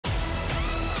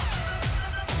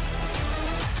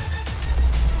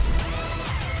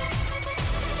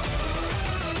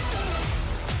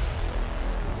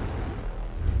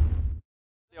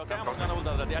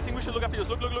we should look after you.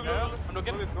 Look. I'm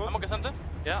looking. I'm okay, Santa.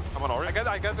 Yeah. I'm on Ahri.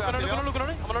 I got the look on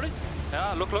Ahri. I'm on Ahri.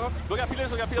 Yeah, look. Look at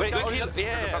Pillars, Wait,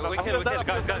 yeah, we kill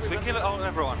guys. We kill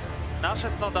everyone. Nash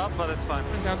is not up, but it's fine.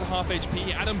 Down to half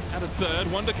HP. Adam at a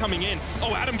third. Wonder coming in.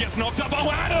 Oh, Adam gets knocked up. Oh,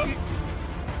 Adam!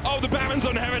 Oh, the Baron's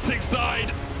on Heretic's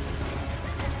side.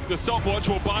 The stopwatch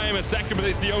will buy him a second, but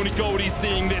it's the only gold he's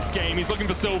seeing this game. He's looking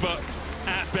for silver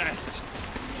at best.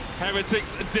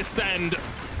 Heretics descend.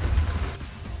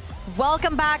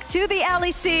 Welcome back to the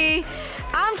LEC.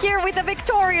 I'm here with the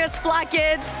victorious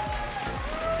Flakked.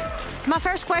 My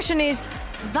first question is,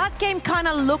 that game kind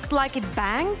of looked like it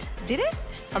banged, did it?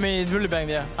 I mean, it really banged,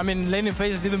 yeah. I mean, laning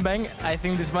phase didn't bang. I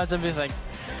think this matchup is like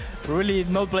really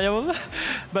not playable.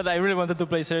 But I really wanted to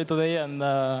play Zeri today, and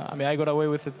I mean, I got away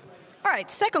with it. All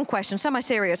right, second question,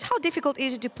 semi-serious. How difficult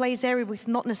is it to play Zeri with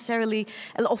not necessarily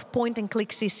a lot of point-and-click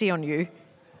CC on you?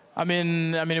 I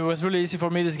mean, it was really easy for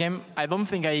me this game. I don't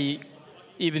think I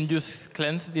even used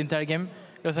cleanse the entire game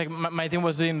because like my team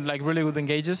was doing like really good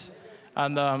engages,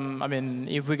 and I mean,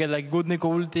 if we get like good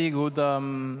Nico ulti, good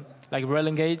like rel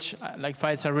engage, like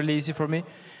fights are really easy for me.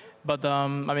 But I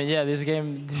mean, yeah, this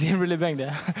game really banged.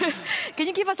 Yeah. Can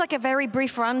you give us like a very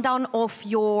brief rundown of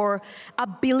your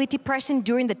ability pressing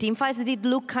during the team fights? Did it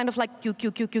look kind of like Q?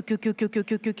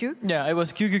 Yeah, it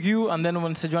was Q, and then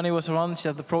when Sejuani was around, she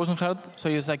had the frozen heart, so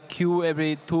it was like Q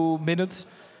every 2 minutes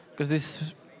because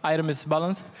this item is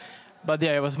balanced. But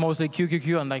yeah, it was mostly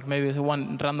Q, and like maybe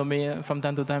one random from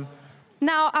time to time.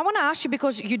 Now, I want to ask you,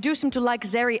 because you do seem to like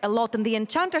Zeri a lot, and the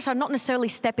enchanters are not necessarily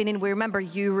stepping in. We remember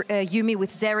you, Yuumi with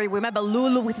Zeri, we remember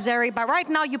Lulu with Zeri, but right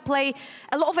now you play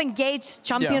a lot of engaged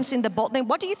champions in the bot lane.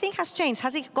 What do you think has changed?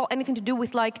 Has it got anything to do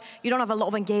with, like, you don't have a lot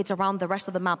of engage around the rest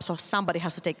of the map, so somebody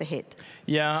has to take the hit?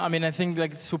 Yeah, I mean, I think,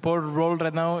 like, support role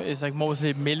right now is, like,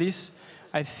 mostly melees.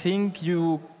 I think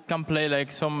you can play,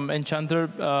 like, some enchanter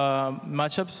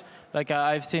matchups. Like,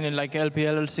 I've seen in, like,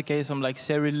 LPL, LCK, some, like,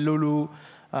 Zeri, Lulu,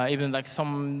 even like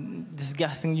some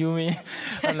disgusting Yuumi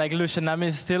and like Lucianami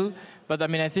still. But I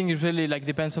mean, I think it really like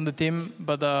depends on the team.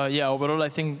 But yeah, overall, I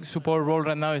think support role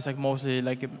right now is like mostly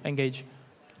like engage.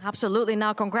 Absolutely.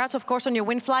 Now, congrats, of course, on your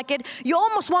win, Flakked. You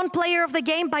almost won Player of the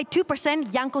Game by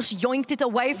 2%. Jankos yoinked it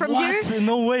away from you.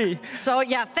 No way. So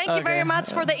yeah, thank you very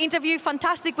much for the interview.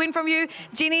 Fantastic win from you.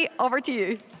 Ginny, over to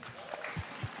you.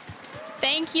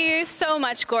 Thank you so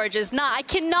much, gorgeous. Nah, I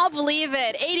cannot believe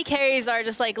it. 80 carries are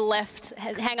just like left,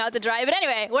 hang out to dry. But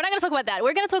anyway, we're not going to talk about that.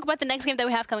 We're going to talk about the next game that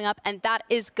we have coming up, and that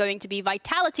is going to be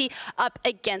Vitality up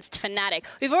against Fnatic.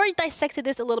 We've already dissected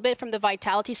this a little bit from the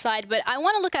Vitality side, but I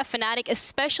want to look at Fnatic,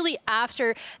 especially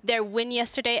after their win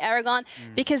yesterday, Eragon,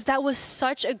 because that was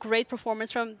such a great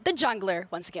performance from the jungler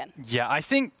once again. Yeah, I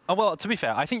think, well, to be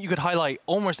fair, I think you could highlight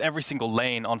almost every single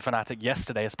lane on Fnatic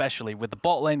yesterday, especially with the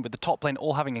bot lane, with the top lane,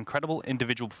 all having incredible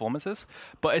individual performances,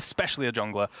 but especially a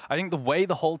jungler. I think the way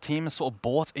the whole team is sort of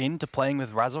bought into playing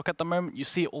with Razork at the moment, you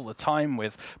see it all the time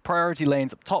with priority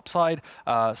lanes up top side,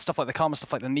 stuff like the Karma,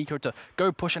 stuff like the Nico to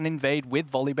go push and invade with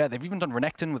Volibear. They've even done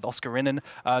Renekton with Oscarinin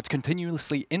to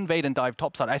continuously invade and dive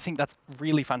top side. I think that's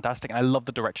really fantastic, and I love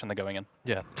the direction they're going in.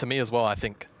 Yeah, to me as well, I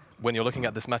think when you're looking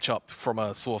at this matchup from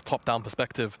a sort of top-down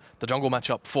perspective, the jungle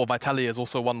matchup for Vitality is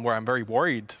also one where I'm very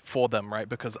worried for them, right?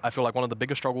 Because I feel like one of the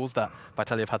biggest struggles that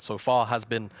Vitality have had so far has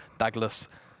been Daglas.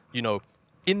 You know,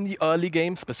 in the early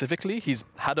game specifically, he's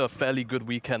had a fairly good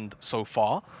weekend so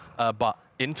far, but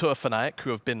into a Fnatic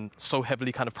who have been so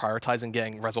heavily kind of prioritizing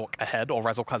getting Razork ahead, or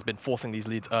Razork has been forcing these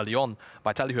leads early on,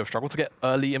 Vitality who have struggled to get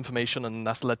early information, and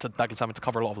that's led to Daglas having to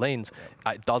cover a lot of lanes.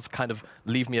 It does kind of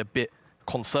leave me a bit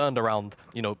concerned around,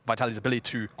 you know, Vitality's ability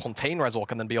to contain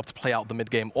Razork and then be able to play out the mid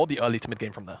game or the early to mid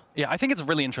game from there. Yeah, I think it's a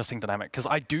really interesting dynamic because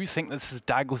I do think this is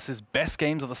Daglas's best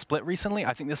games of the split recently.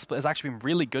 I think this split has actually been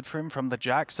really good for him from the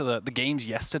Jax to the games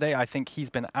yesterday. I think he's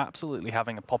been absolutely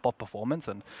having a pop-up performance,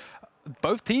 and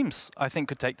both teams, I think,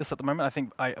 could take this at the moment. I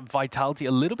think Vitality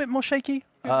a little bit more shaky.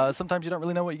 Sometimes you don't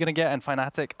really know what you're going to get, and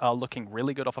Fnatic are looking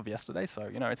really good off of yesterday, so,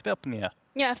 you know, it's a bit up in the air.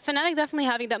 Yeah, Fnatic definitely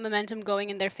having that momentum going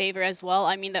in their favor as well.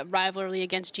 I mean, that rivalry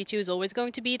against G2 is always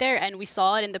going to be there, and we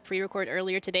saw it in the pre-record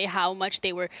earlier today how much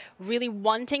they were really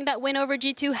wanting that win over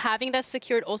G2. Having that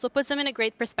secured also puts them in a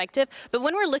great perspective. But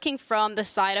when we're looking from the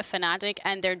side of Fnatic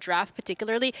and their draft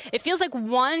particularly, it feels like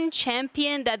one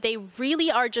champion that they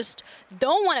really are just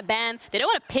don't want to ban, they don't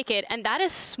want to pick it, and that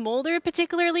is Smolder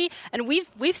particularly. And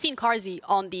we've seen Carzzy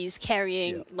on these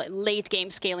carrying late game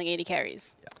scaling 80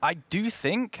 carries. I do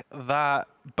think that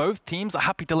both teams are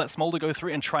happy to let Smolder go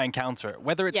through and try and counter it.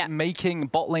 Whether it's making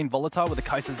bot lane volatile with the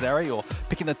Kai'Sa Zeri or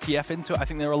picking the TF into it, I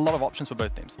think there are a lot of options for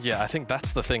both teams. Yeah, I think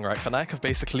that's the thing, right? Fnatic have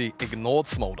basically ignored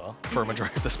Smolder for a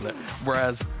majority of the split,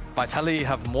 whereas Vitality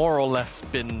have more or less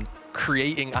been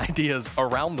creating ideas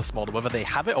around the Smolder, whether they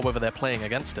have it or whether they're playing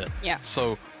against it. Yeah.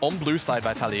 So on blue side,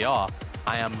 Vitality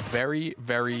I am very,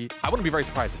 I wouldn't be very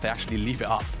surprised if they actually leave it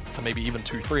up to maybe even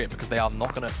 2-3 it, because they are not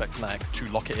going to expect Fnatic to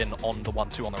lock it in on the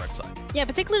 1-2 on the red side. Yeah,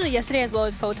 particularly yesterday as well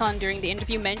with Photon during the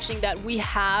interview mentioning that we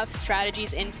have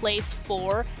strategies in place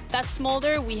for that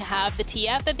Smolder. We have the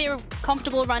TF that they're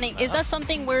comfortable running. Is that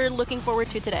something we're looking forward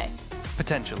to today?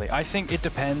 Potentially. I think it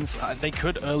depends. They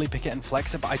could early pick it and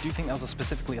flex it, but I do think that was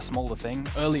specifically a Smolder thing.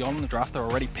 Early on in the draft, they're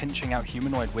already pinching out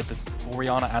Humanoid with the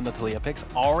Orianna and the Taliyah picks.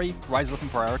 Ahri rises up in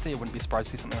priority. I wouldn't be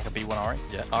surprised to see something like a B1 Ahri.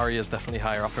 Yeah, Ahri is definitely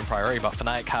higher up in priority, but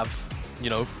Fnatic have,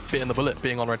 you know, bitten the bullet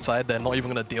being on red side. They're not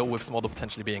even going to deal with Smolder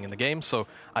potentially being in the game. So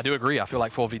I do agree. I feel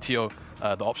like for Vetheo,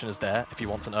 the option is there if he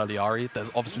wants an early Ahri.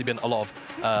 There's obviously been a lot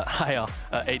of higher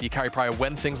AD carry prior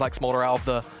when things like Smolder out of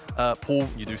the pool.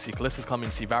 You do see Kalista's coming,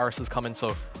 you see Varus is coming.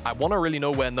 So I want to really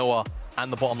know where Noah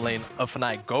and the bottom lane of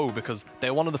Fnatic go, because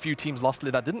they're one of the few teams last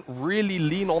year that didn't really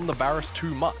lean on the Varus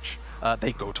too much.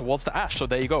 They go towards the Ashe, so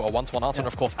there you go, a 1-to-1 answer, and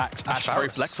of course Ashe very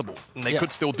flexible, and they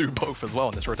could still do both as well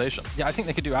in this rotation. Yeah, I think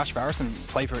they could do Ashe Varus and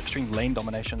play for extreme lane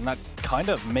domination, and that kind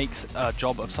of makes a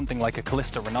job of something like a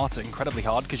Kalista Renata incredibly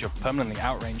hard because you're permanently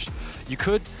outranged. You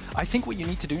could, I think what you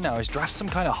need to do now is draft some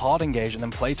kind of hard engage and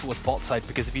then play towards bot side,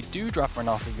 because if you do draft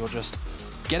Renata, you're just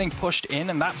getting pushed in,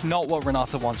 and that's not what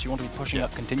Renata wants. You want to be pushing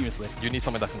up continuously. You need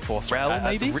something that can force. Rel,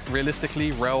 maybe?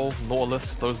 Realistically, Rel,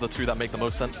 Nautilus, those are the two that make the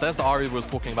most sense. There's the Ahri we was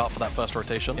talking about for that first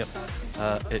rotation.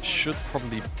 It should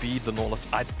probably be the Nautilus.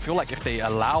 I feel like if they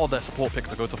allow their support pick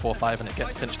to go to 4-5 and it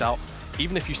gets pinched out,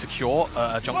 even if you secure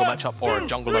a jungle matchup or a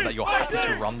jungler that you're happy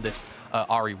to run this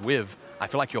Ahri with, I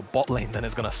feel like your bot lane then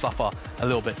is going to suffer a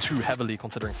little bit too heavily,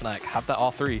 considering Fnatic have that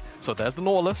R3. So there's the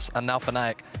Nautilus, and now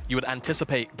Fnatic, you would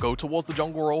anticipate go towards the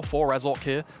jungle role for Razork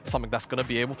here, something that's going to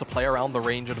be able to play around the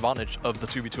range advantage of the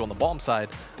 2v2 on the bottom side,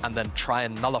 and then try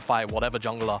and nullify whatever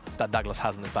jungler that Daglas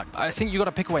has in his back. I think you got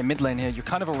to pick away mid lane here. You're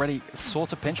kind of already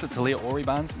sort of pinched with Taliyah Ori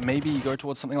bans. Maybe you go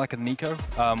towards something like a Nico.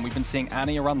 We've been seeing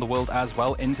Annie around the world as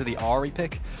well into the Ahri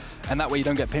pick, and that way you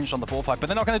don't get pinched on the 4-5. But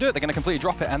they're not going to do it. They're going to completely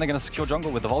drop it, and they're going to secure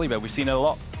jungle with the Volibear. We've seen it a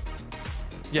lot.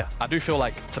 Yeah, I do feel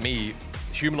like, to me,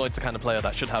 Humanoid's the kind of player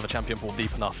that should have a champion pool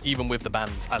deep enough, even with the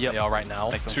bans as they are right now,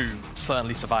 to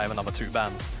certainly survive another 2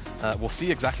 bans. We'll see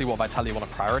exactly what Vitality want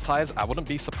to prioritize. I wouldn't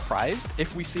be surprised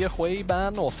if we see a Hui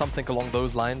ban or something along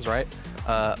those lines, right?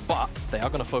 But they are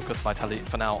going to focus Vitality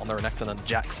for now on the Renekton and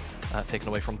Jax, taken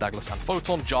away from Daglas and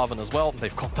Photon. Jarvan as well.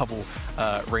 They've got double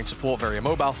range support, very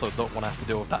immobile, so don't want to have to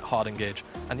deal with that hard engage.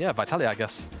 And yeah, Vitality, I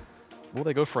guess, will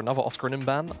they go for another Oscarinin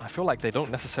ban? I feel like they don't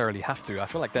necessarily have to. I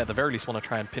feel like they at the very least want to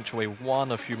try and pinch away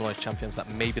one of Humanoid's champions that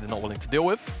maybe they're not willing to deal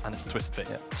with, and it's Twisted Fate.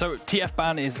 Yeah. So TF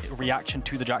ban is reaction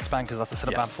to the Jax ban, because that's a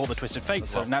setup ban for the Twisted Fate,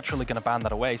 so naturally going to ban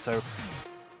that away. So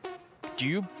do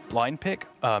you blind pick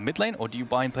mid lane, or do you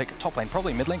blind pick top lane?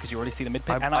 Probably mid lane, because you already see the mid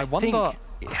pick. And I wonder,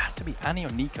 it has to be Annie or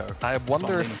Nico. I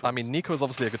wonder if, I mean, Nico is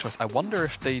obviously a good choice. I wonder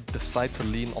if they decide to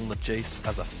lean on the Jace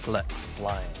as a flex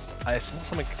blind. It's not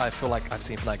something I feel like I've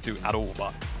seen Fnatic do at all,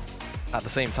 but at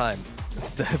the same time,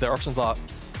 their options are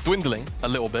dwindling a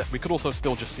little bit. We could also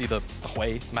still just see the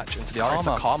Hui match into the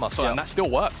Karma. So and that still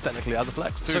works technically as a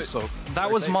flex too. So that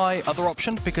was my other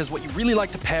option, because what you really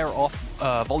like to pair off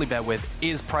Volibear with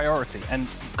is priority, and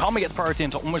Karma gets priority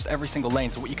into almost every single lane.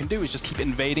 So what you can do is just keep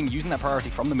invading, using that priority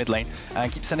from the mid lane,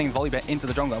 and keep sending Volibear into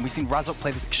the jungle. And we've seen Razork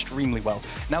play this extremely well.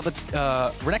 Now the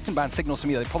Renekton ban signals to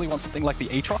me that they probably want something like the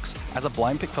Aatrox as a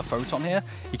blind pick for Photon here.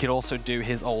 He could also do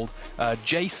his old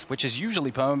Jace, which is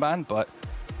usually permaban, but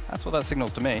that's what that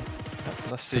signals to me.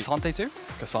 Let's see. K'Sante too?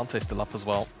 K'Sante's still up as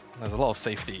well. There's a lot of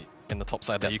safety in the top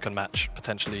side that you can match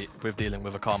potentially with dealing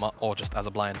with a Karma or just as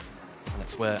a blind. And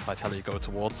it's where Vitality go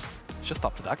towards. It's just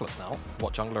up to Daglas now,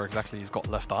 what jungler exactly he's got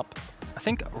left up. I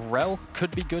think Rel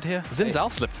could be good here. Xin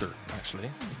Zhao slipped through,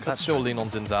 actually. Could still lean on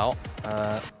Xin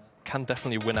Zhao. Can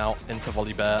definitely win out into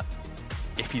Volibear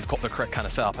if he's got the correct kind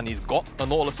of setup. And he's got a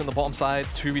Nautilus in the bottom side.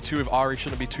 2v2 with Ahri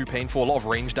shouldn't be too painful. A lot of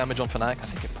range damage on Fnatic. I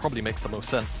think it probably makes the most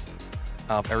sense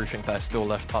out of everything that is still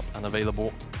left up and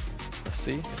available. Let's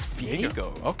see, it's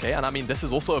Viego. Okay, and I mean, this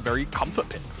is also a very comfort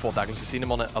pick for Daglas. We've seen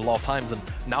him on it a lot of times, and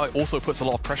now it also puts a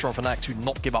lot of pressure on Fnatic to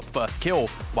not give up first kill,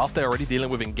 whilst they're already dealing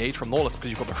with engage from Nautilus, because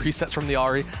you've got the resets from the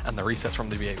Ahri and the resets from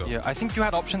the Viego. Yeah, I think you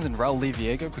had options in Rel leave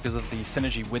Viego because of the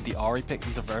synergy with the Ahri pick.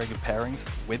 These are very good pairings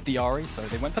with the Ahri, so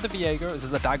they went for the Viego. This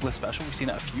is a Daglas special. We've seen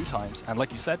it a few times, and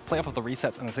like you said, play off of the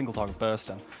resets and a single target burst.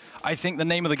 And I think the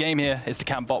name of the game here is to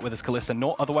camp bot with this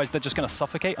Kalista, otherwise they're just going to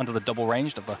suffocate under the double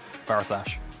ranged of the Varus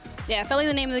Ashe. Yeah, fairly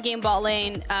the name of the game, bot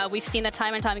lane. We've seen that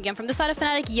time and time again from the side of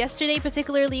Fnatic. Yesterday,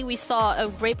 particularly, we saw a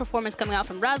great performance coming out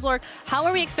from Razork. How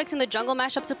are we expecting the jungle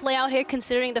matchup to play out here,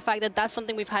 considering the fact that that's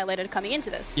something we've highlighted coming into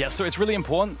this? Yeah, so it's really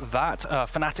important that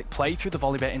Fnatic play through the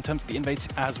Volibear in terms of the invades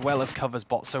as well as covers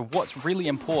bot. So what's really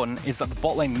important is that the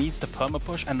bot lane needs to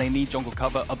perma-push and they need jungle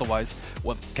cover. Otherwise,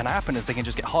 what can happen is they can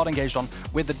just get hard engaged on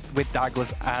with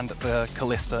Daglas and the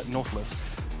Kalista Nautilus.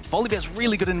 Volibear's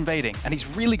really good at invading, and he's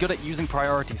really good at using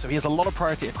priority, so he has a lot of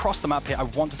priority across the map here. I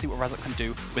want to see what Razork can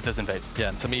do with those invades. Yeah,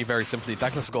 and to me, very simply,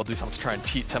 Daglas has got to do something to try and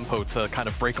cheat tempo to kind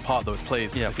of break apart those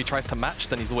plays. Yeah. If he tries to match,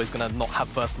 then he's always going to not have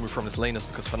first move from his laners,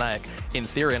 because Fnatic, in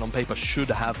theory and on paper, should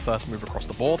have first move across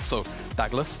the board, so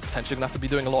Daglas potentially going to have to be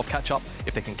doing a lot of catch-up.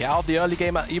 If they can get out of the early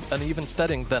game at an even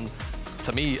steading, then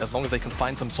to me, as long as they can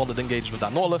find some solid engage with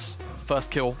that Nautilus,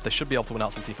 first kill, they should be able to win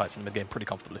out some teamfights in the mid-game pretty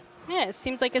comfortably. Yeah, it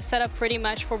seems like a setup pretty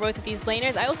much for both of these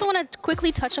laners. I also want to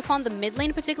quickly touch upon the mid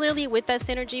lane, particularly with that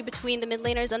synergy between the mid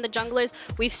laners and the junglers.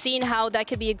 We've seen how that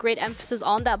could be a great emphasis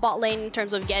on that bot lane in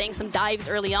terms of getting some dives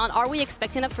early on. Are we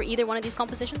expecting that for either one of these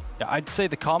compositions? Yeah, I'd say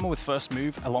the Karma with first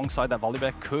move alongside that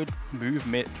Volibear could move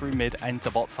through mid and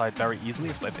to bot side very easily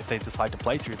if they decide to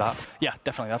play through that. Yeah,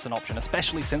 definitely that's an option,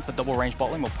 especially since the double range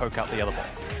bot lane will poke out the other bot.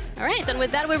 All right, and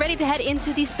with that, we're ready to head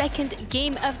into the second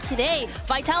game of today.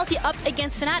 Vitality up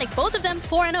against Fnatic, both of them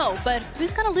 4-0, but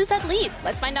who's going to lose that lead?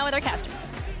 Let's find out with our casters.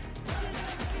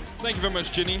 Thank you very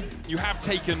much, Ginny. You have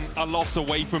taken a loss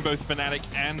away from both Fnatic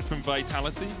and from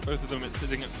Vitality. Both of them are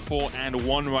sitting at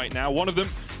 4-1 right now. One of them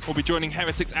will be joining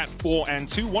Heretics at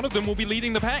 4-2. One of them will be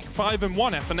leading the pack,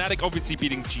 5-1. Fnatic obviously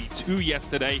beating G2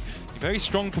 yesterday. A very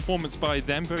strong performance by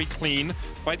them, very clean.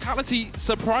 Vitality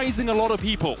surprising a lot of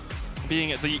people,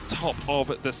 being at the top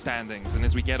of the standings. And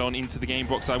as we get on into the game,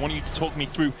 Broxah, I want you to talk me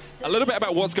through a little bit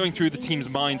about what's going through the team's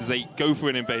mind as they go for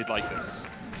an invade like this.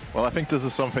 Well, I think this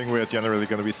is something we're generally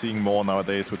going to be seeing more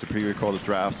nowadays with the pre-recorded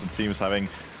drafts and teams having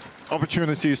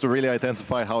opportunities to really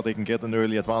identify how they can get an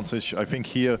early advantage. I think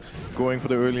here, going for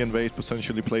the early invade,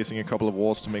 potentially placing a couple of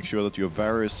wards to make sure that your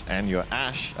Varus and your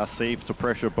Ashe are safe to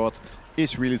pressure bot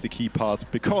is really the key part,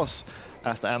 because,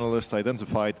 as the Analyst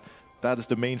identified, that is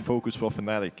the main focus for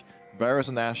Fnatic. Varus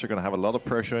and Ashe are going to have a lot of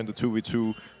pressure in the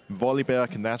 2v2. Volibear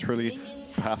can naturally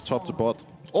have top to bot,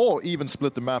 or even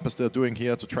split the map as they're doing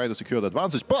here to try to secure the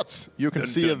advantage. But you can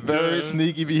see a very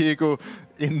sneaky Viego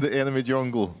in the enemy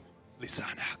jungle.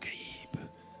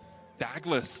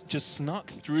 Daglas just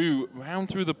snuck round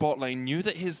through the bot lane, knew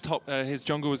that his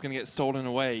jungle was going to get stolen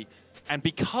away. And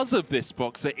because of this,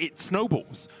 Broxah, it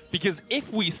snowballs. Because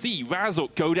if we see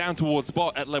Razork go down towards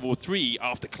bot at level 3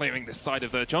 after clearing this side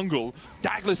of their jungle,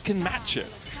 Daglas can match it.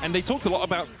 And they talked a lot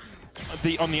about,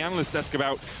 on the Analyst desk,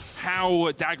 about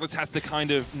how Daglas has to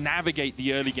kind of navigate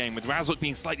the early game, with Razork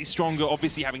being slightly stronger,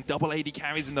 obviously having double AD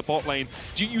carries in the bot lane.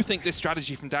 Do you think this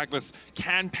strategy from Daglas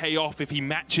can pay off if he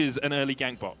matches an early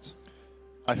gank bot?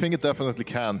 I think it definitely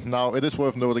can. Now, it is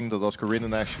worth noting that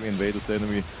Oscarinin actually invaded the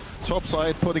enemy top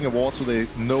side, putting a ward so they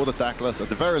know that Daglas, at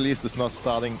the very least, is not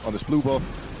starting on this blue buff.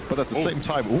 But at the same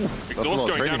time, Exhaust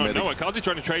going down on Noah. Carzzy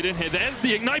trying to trade in here. There's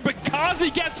the ignite, but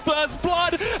Carzzy gets first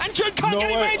blood, and Jun can't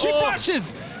get any range. He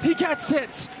flashes. He gets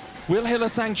it. Will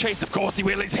Hylissang chase? Of course he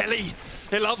will. It's Hilly.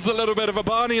 He loves a little bit of a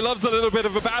Barney, he loves a little bit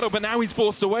of a battle, but now he's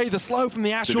forced away. The slow from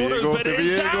the Ashe autos, but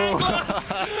it's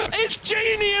Daglas! It's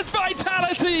genius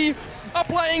Vitality! Are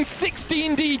playing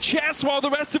 16D chess while the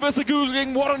rest of us are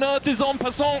googling what on earth is en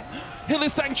passant.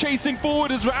 Hylissang chasing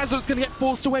forward as Razork's going to get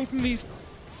forced away from these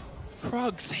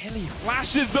Krugs. Hilly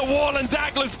flashes the wall and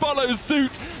Daglas follows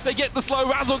suit. They get the slow.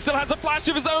 Razork still has a flash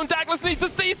of his own. Daglas needs to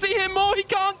CC him more. He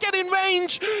can't get in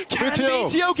range. Can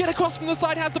Vetheo get across from the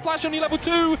side? Has the flash only level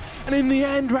 2. And in the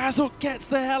end, Razork gets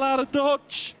the hell out of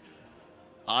dodge.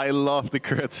 I love the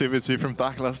creativity from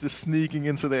Daglas, just sneaking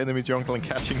into the enemy jungle and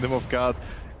catching them off guard.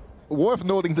 Worth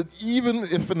noting that even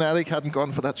if Fnatic hadn't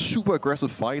gone for that super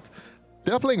aggressive fight,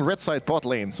 they're playing red side bot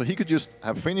lane, so he could just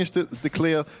have finished the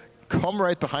clear, come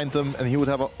right behind them, and he would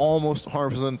have an almost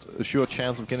 100% assured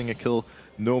chance of getting a kill,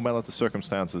 no matter the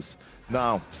circumstances.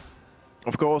 Now,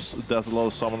 of course, there's a lot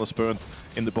of summoners burnt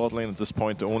in the bot lane at this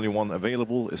point. The only one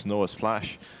available is Noah's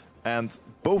flash. And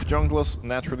both junglers,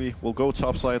 naturally, will go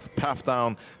topside, path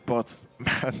down, but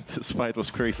man, this fight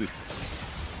was crazy.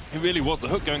 It really was. The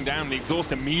hook going down, the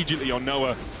exhaust immediately on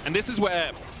Noah. And this is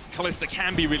where Kalista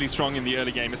can be really strong in the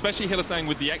early game, especially Hylissang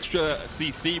with the extra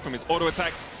CC from his auto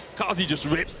attacks. Carzzy just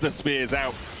rips the spears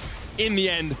out. In the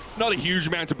end, not a huge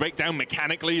amount to break down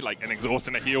mechanically, like an exhaust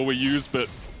and a heal were used, but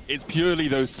it's purely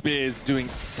those spears doing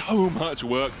so much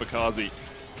work for Carzzy.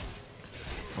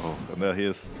 Oh, and there he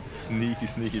is. Sneaky,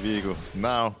 sneaky Viego.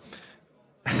 Now,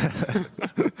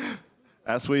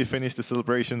 as we finish the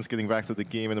celebrations, getting back to the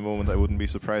game in a moment, I wouldn't be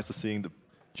surprised to seeing the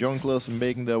junglers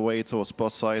making their way towards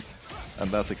bot side, and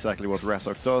that's exactly what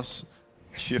Razork does.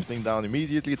 Shifting down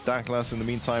immediately, Daglas in the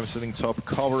meantime sitting top,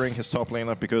 covering his top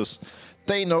laner, because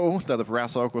they know that if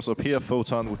Razork was up here,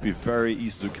 Photon would be very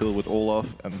easy to kill with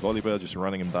Olaf, and Volibear just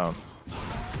running him down.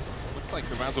 Looks like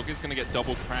the Razork is going to get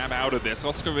double crab out of this.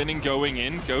 Oscarinin going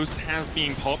in, Ghost has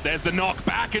been popped, there's the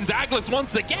knockback, and Daglas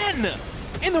once again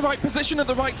in the right position at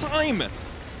the right time.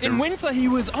 In winter, he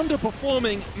was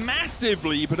underperforming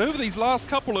massively, but over these last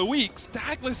couple of weeks,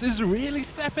 Daglas is really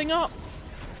stepping up.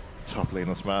 Top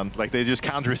laners, man. Like, they just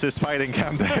can't resist fighting,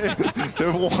 can they?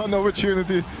 They have one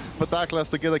opportunity for Daglas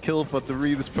to get a kill, but the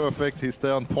read is perfect. He's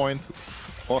there on point.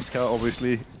 Oscar,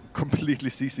 obviously,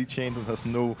 completely CC chained and has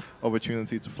no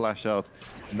opportunity to flash out.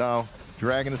 Now,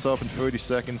 Dragon is up in 30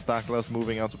 seconds. Daglas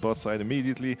moving out to bot side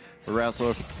immediately.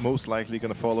 Razork most likely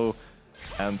going to follow.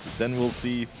 And then we'll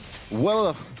see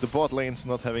whether the bot lane's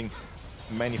not having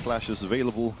many flashes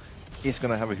available is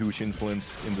going to have a huge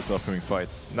influence in this upcoming fight.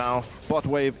 Now, bot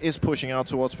wave is pushing out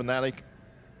towards Fnatic.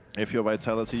 If you're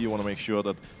Vitality, you want to make sure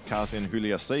that Carzzy and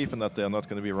Hyli are safe and that they're not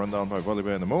going to be run down by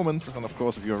Volibear in a moment. And of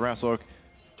course, if you're Razork,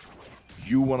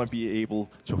 you want to be able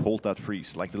to hold that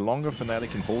freeze. Like, the longer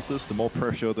Fnatic can hold this, the more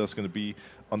pressure there's going to be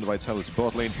on the Vitality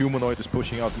bot lane. Humanoid is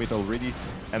pushing out mid already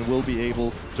and will be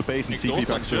able to base and TP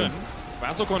back soon.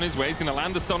 Razork on his way, he's going to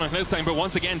land the stun on Hylissang, but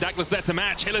once again, Daglas there to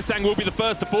match. Hylissang will be the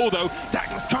first to fall, though.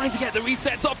 Daglas trying to get the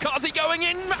resets off. Carzzy going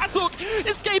in. Razork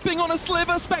escaping on a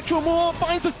sliver. Spectral Maw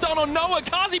finds the stun on Noah.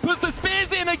 Carzzy puts the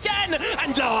spears in again,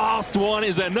 and the last one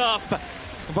is enough.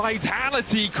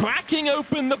 Vitality cracking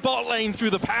open the bot lane through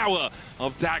the power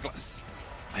of Daglas.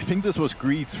 I think this was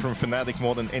greed from Fnatic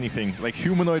more than anything. Like,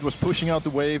 Humanoid was pushing out the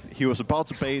wave, he was about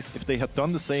to base. If they had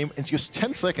done the same in just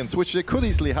 10 seconds, which they could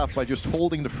easily have by just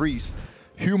holding the freeze,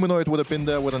 Humanoid would have been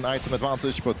there with an item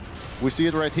advantage, but we see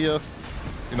it right here.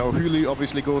 You know, Hyli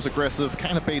obviously goes aggressive,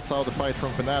 kind of baits out the fight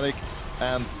from Fnatic,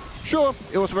 and sure,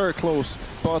 it was very close,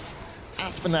 but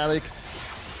as Fnatic,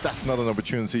 that's not an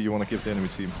opportunity you want to give the enemy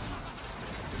team.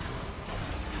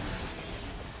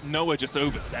 Noah just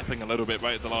overstepping a little bit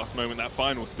right at the last moment. That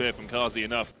final spear from Carzzy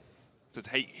enough to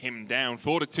take him down.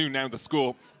 4-2 now the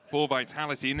score for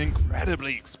Vitality. An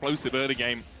incredibly explosive early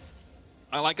game.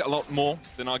 I like it a lot more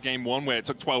than our game one, where it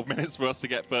took 12 minutes for us to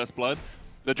get first blood.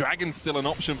 The Dragon's still an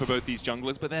option for both these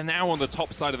junglers, but they're now on the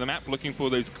top side of the map looking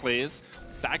for those clears.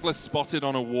 Daglas spotted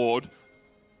on a ward.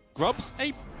 Grub's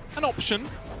an option.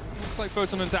 Looks like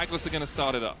Photon and Daglas are going to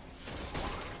start it up.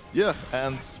 Yeah,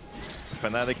 and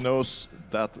Fnatic knows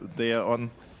that they are on,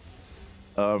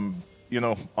 you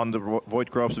know, on the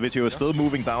Void Grubs. Vetheo is still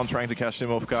moving down, trying to catch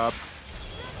him off guard.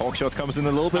 Hawkshot comes in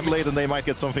a little bit late, and they might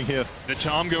get something here. The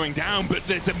charm going down, but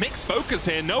there's a mixed focus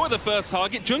here. Noah the first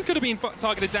target. Jun could have been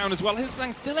targeted down as well.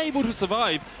 Hylissang still able to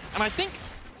survive. And I think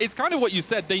it's kind of what you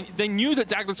said. They knew that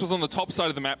Daglas was on the top side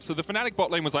of the map, so the Fnatic bot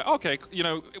lane was like, okay, you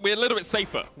know, we're a little bit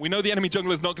safer. We know the enemy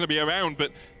jungler's not going to be around,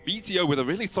 but Vetheo with a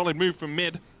really solid move from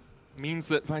mid means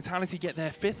that Vitality get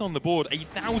their 5th on the board.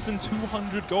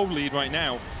 8,200 gold lead right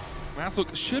now.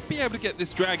 Razork should be able to get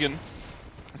this Dragon,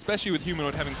 especially with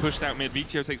Humanoid having pushed out mid.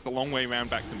 Vetheo takes the long way around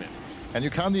back to mid. And you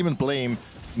can't even blame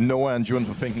Noah and Jun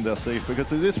for thinking they're safe,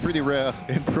 because it is pretty rare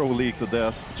in Pro League that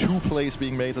there's 2 plays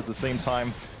being made at the same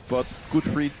time. But good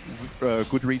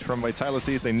read from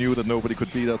Vitality. They knew that nobody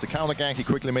could beat as a counter gank. He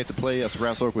quickly made the play as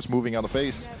Razork was moving out of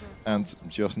base. And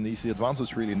just an easy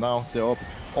advantage, really. Now they're up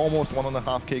almost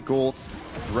 1.5k gold.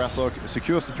 Razork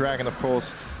secures the Dragon, of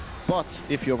course. But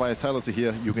if you're Vitality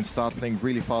here, you can start playing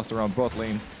really fast around bot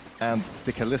lane. And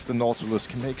the Kalista Nautilus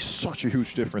can make such a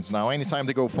huge difference now. Anytime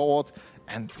they go forward,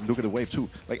 and look at the wave too.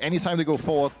 Like, anytime they go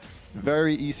forward,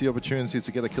 very easy opportunity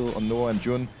to get a kill on Noah and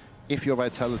Jun. If you're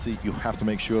Vitality, you have to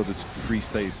make sure this freeze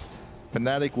stays.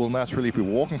 Fnatic will naturally be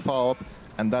walking far up,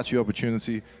 and that's your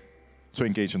opportunity to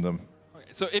engage in them.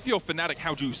 So if you're Fnatic,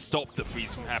 how do you stop the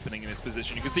freeze from happening in this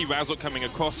position? You can see Razork coming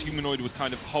across. Humanoid was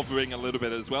kind of hovering a little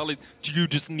bit as well. Do you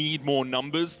just need more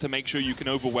numbers to make sure you can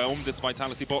overwhelm this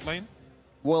Vitality bot lane?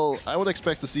 Well, I would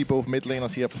expect to see both mid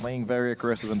laners here playing very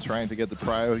aggressive and trying to get the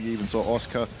prio. You even saw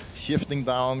Oscar shifting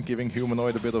down, giving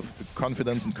Humanoid a bit of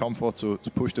confidence and comfort to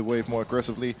push the wave more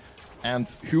aggressively. And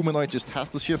Humanoid just has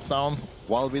to shift down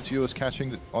while Vetheo is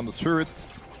catching on the turret.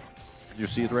 You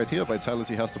see it right here.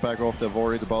 Vitality has to back off. They're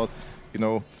worried about, you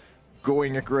know,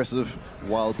 going aggressive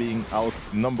while being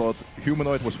outnumbered.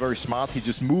 Humanoid was very smart. He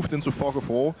just moved into Fog of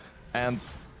War and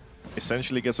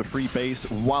essentially gets a free base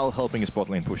while helping his bot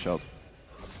lane push out.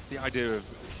 It's the idea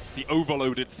of the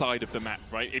overloaded side of the map,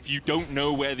 right? If you don't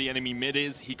know where the enemy mid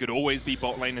is, he could always be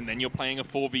bot lane, and then you're playing a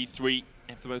 4v3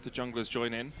 if both the junglers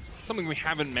join in. Something we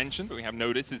haven't mentioned, but we have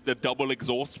noticed, is the double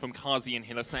exhaust from Carzzy and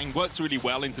Hylissang. Works really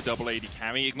well into double AD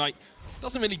carry. Ignite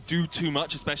doesn't really do too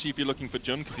much, especially if you're looking for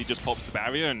Jun, because he just pops the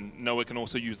barrier, and Noah can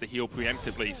also use the heal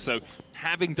preemptively. So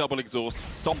having double exhaust,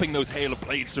 stopping those Hail of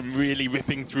Blades from really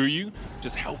ripping through you,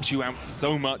 just helps you out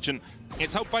so much. And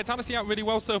it's helped Vitality out really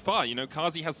well so far. You know,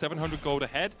 Carzzy has 700 gold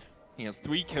ahead. He has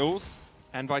 3 kills.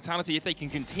 And Vitality, if they can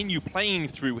continue playing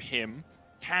through him,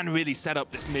 can really set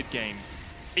up this mid game.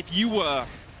 If you were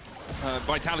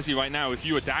Vitality right now, if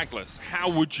you were Daglas, how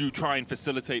would you try and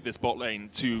facilitate this bot lane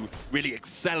to really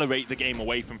accelerate the game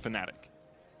away from Fnatic?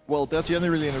 Well, they're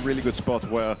generally in a really good spot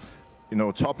where, you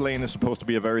know, top lane is supposed to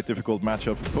be a very difficult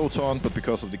matchup for Photon, but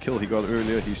because of the kill he got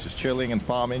earlier, he's just chilling and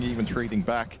farming, even trading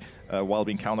back while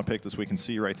being counterpicked, as we can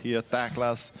see right here.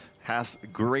 Daglas has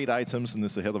great items and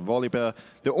is ahead of Volibear.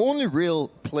 The only real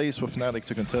place for Fnatic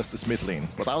to contest is mid lane,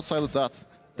 but outside of that,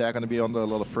 they're going to be under a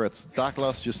lot of threat.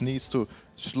 Daglas just needs to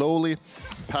slowly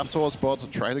path towards bot,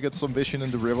 try to get some vision in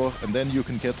the river, and then you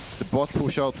can get the bot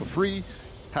push out for free,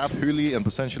 have Hyli and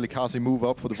potentially Carzzy move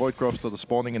up for the Void Grubs that are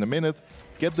spawning in a minute,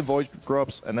 get the Void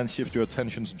Grubs, and then shift your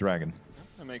attention to Dragon.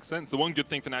 That makes sense. The one good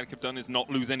thing Fnatic have done is not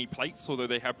lose any plates, although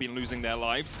they have been losing their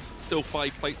lives. Still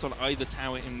 5 plates on either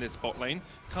tower in this bot lane.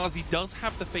 Carzzy does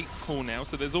have the Fate's Call now,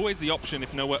 so there's always the option,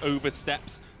 if Noah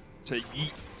oversteps, to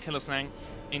yeet Hylissang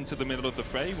into the middle of the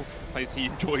fray, a place he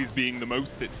enjoys being the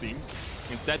most, it seems.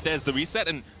 Instead, there's the reset,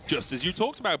 and just as you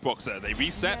talked about, Broxah, they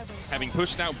reset, having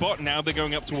pushed out bot, now they're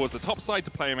going up towards the top side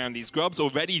to play around these grubs.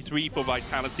 Already 3 for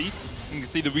Vitality. You can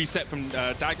see the reset from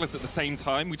Daglas at the same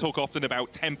time. We talk often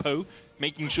about tempo,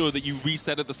 making sure that you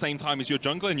reset at the same time as your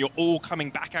jungler, and you're all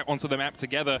coming back out onto the map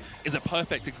together is a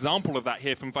perfect example of that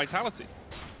here from Vitality.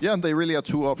 Yeah, and they really have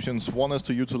 2 options. One is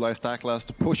to utilize Daglas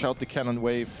to push out the cannon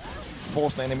wave,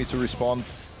 force the enemy to respond,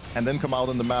 and then come out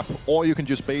on the map. Or you can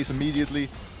just base immediately,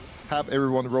 have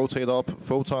everyone rotate up,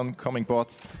 Photon coming bot,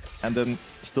 and then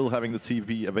still having the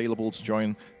TP available to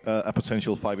join a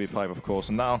potential 5v5, of course.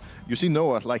 And now you see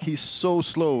Noah, like, he's so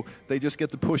slow, they just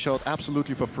get the push out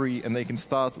absolutely for free, and they can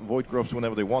start Void Grubs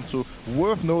whenever they want to.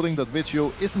 Worth noting that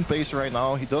Vetheo isn't based right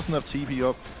now, he doesn't have TP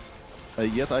up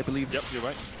yet, I believe. Yep, you're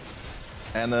right.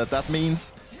 And that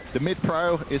means the mid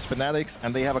prio is Fnatic's,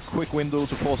 and they have a quick window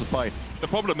to force a fight. The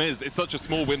problem is, it's such a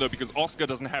small window because Oscar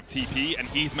doesn't have TP and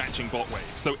he's matching bot wave.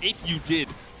 So if you did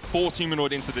force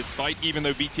Humanoid into this fight, even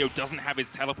though Vetheo doesn't have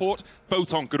his teleport,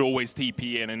 Photon could always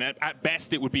TP in, and at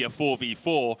best it would be a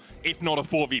 4v4, if not a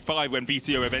 4v5 when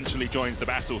Vetheo eventually joins the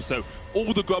battle. So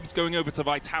all the grubs going over to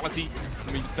Vitality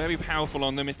can be very powerful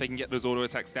on them if they can get those auto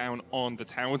attacks down on the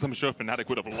towers. I'm sure Fnatic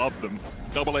would have loved them.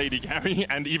 Double AD carry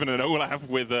and even an Olaf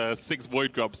with 6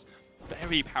 Void Grubs.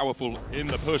 Very powerful in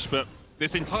the push, but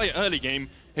this entire early game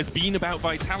has been about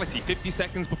Vitality. 50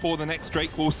 seconds before the next Drake,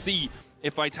 we'll see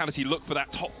if Vitality look for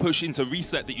that top push into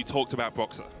reset that you talked about,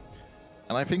 Broxah.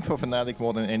 And I think for Fnatic,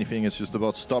 more than anything, it's just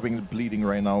about stopping the bleeding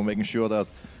right now, making sure that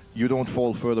you don't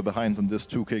fall further behind on this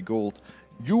 2k gold.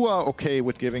 You are okay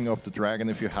with giving up the Dragon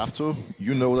if you have to.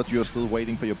 You know that you're still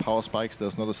waiting for your power spikes.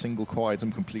 There's not a single core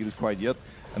item completed quite yet.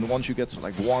 And once you get to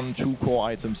like 1-2 core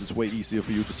items, it's way easier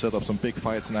for you to set up some big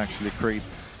fights and actually create,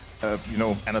 you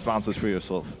know, an advantage for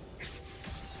yourself.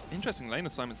 Interesting lane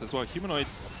assignments as well. Humanoid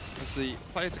is the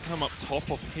player to come up top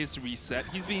of his reset.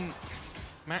 He's been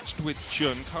matched with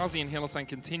Jun. Carzzy and Hylissang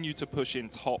continue to push in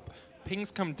top.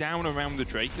 Pings come down around the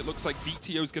Drake. It looks like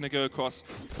Vetheo is going to go across,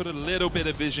 put a little bit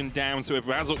of vision down, so if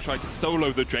Razork tried to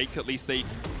solo the Drake, at least they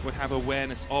would have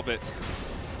awareness of it.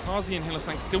 Carzzy and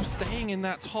Hylissang still staying in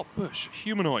that top bush.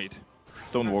 Humanoid.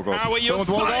 Don't walk up. How are your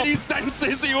spidey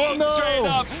senses? He walks straight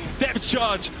up. Depth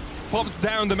charge. Pops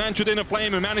down the Mantrid in a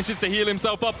flame and manages to heal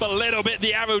himself up a little bit.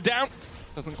 The arrow down.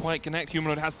 Doesn't quite connect.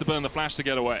 Humanoid has to burn the flash to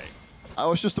get away. I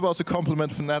was just about to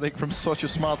compliment Fnatic from such a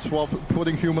smart swap,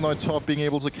 putting Humanoid top, being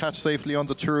able to catch safely on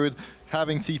the turret,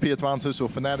 having TP advantage, so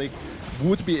Fnatic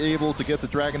would be able to get the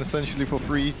Dragon essentially for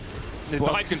free. The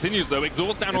fight continues though,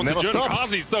 exhaust down onto Jun.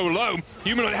 Carzzy's so low.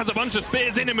 Humanoid has a bunch of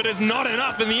spears in him, but it's not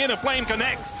enough, and the inner flame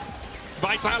connects.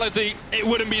 Vitality, it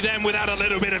wouldn't be them without a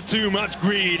little bit of too much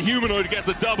greed. Humanoid gets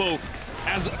a double.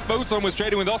 As Photon was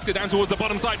trading with Oscar down towards the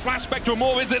bottom side. Flash Spectral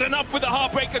more, is it enough with the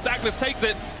Heartbreaker? Daglas takes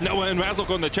it. Noah and Razork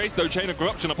on the chase though. Chain of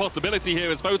Corruption a possibility here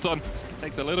as Photon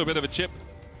takes a little bit of a chip.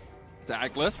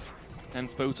 Daglas and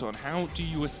Photon, how do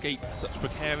you escape such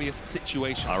precarious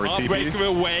situations? Heartbreaker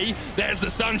away, there's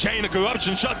the stun. Chain of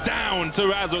Corruption shut down to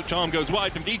Razork. Charm goes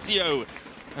wide from Vetheo.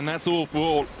 And that's all for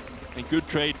all. A good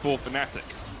trade for Fnatic.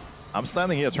 I'm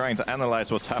standing here trying to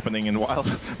analyze what's happening, and while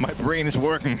my brain is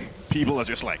working, people are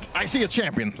just like, I see a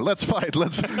champion, let's fight,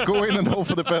 let's go in and hope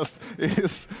for the best. It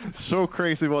is so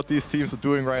crazy what these teams are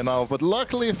doing right now. But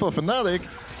luckily for Fnatic,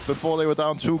 before they were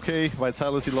down 2k,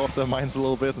 Vitality lost their minds a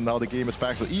little bit, and now the game is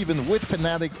back. So even with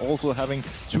Fnatic also having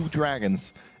 2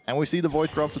 dragons, and we see the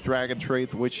Void Grubs to Dragon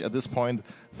trait, which at this point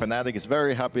Fnatic is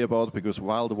very happy about, because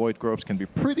while the Void Grubs can be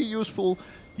pretty useful,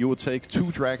 you would take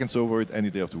 2 dragons over it any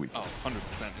day of the week. Oh,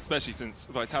 100%, especially since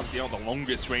Vitality are the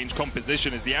longest range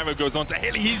composition as the arrow goes on to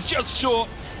Hilly. He's just short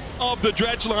of the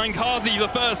dredge line. Carzzy, the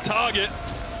first target.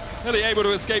 Hilly able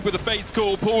to escape with a Fate's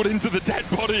Call, pulled into the dead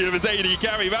body of his AD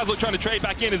carry. Razork trying to trade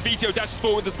back in as Vetheo dashes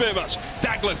forward with the Spirit Rush.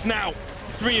 Daglas now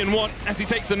 3-1 as he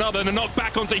takes another, and a knock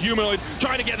back onto Humanoid,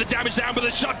 trying to get the damage down, but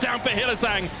the shutdown for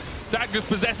Hylissang. Daglas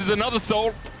possesses another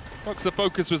soul. Knocks the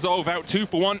focus resolve out 2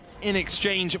 for 1 in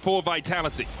exchange for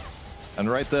Vitality. And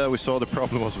right there we saw the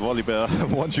problem of Volibear.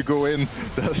 Once you go in,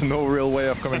 there's no real way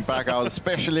of coming back out,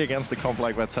 especially against the comp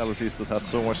like Vitalities that has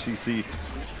so much CC.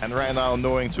 And right now,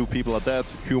 knowing 2 people are dead,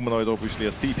 Humanoid obviously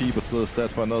has TP, but still is dead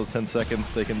for another 10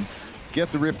 seconds. They can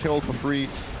get the Rift held for free,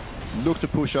 look to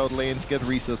push out lanes, get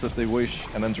resets if they wish,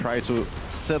 and then try to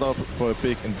set up for a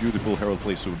big and beautiful Herald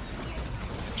play soon.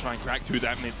 Try and crack through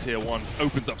that mid-tier 1.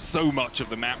 Opens up so much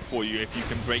of the map for you if you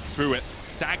can break through it.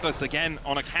 Daglas again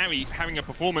on a carry, having a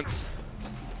performance,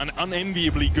 an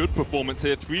unenviably good performance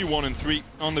here. 3-1 and 3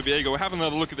 on the Viego. We'll have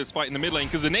another look at this fight in the mid lane,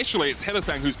 because initially it's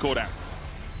Hylissang who's caught out.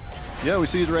 Yeah, we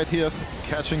see it right here,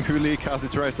 catching Huli.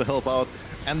 Carzzy tries to help out.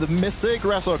 And the mistake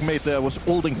Razork made there was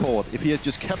ulting forward. If he had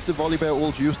just kept the Volibear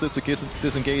ult, used it to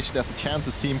disengage, there's a chance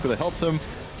his team could have helped him.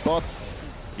 But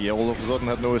he all of a sudden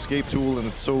had no escape tool, and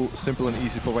it's so simple and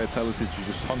easy for Vitality to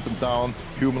just hunt him down.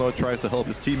 Humanoid tries to help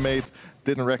his teammate,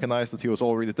 didn't recognize that he was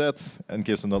already dead, and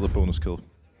gives another bonus kill.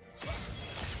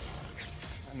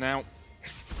 And now,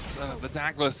 the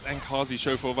Daglas and Carzzy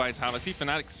show for Vitality.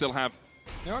 Fnatic still have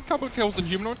a couple of kills on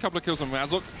Humanoid, a couple of kills on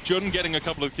Razork. Jun getting a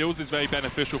couple of kills is very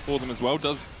beneficial for them as well.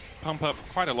 Does pump up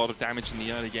quite a lot of damage in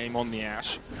the early game on the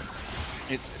Ashe.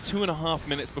 It's 2.5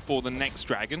 minutes before the next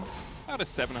dragon. About a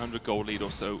 700 gold lead or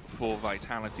so for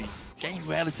Vitality. Game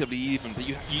relatively even, but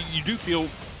you do feel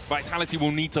Vitality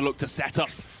will need to look to set up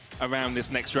around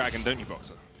this next dragon, don't you,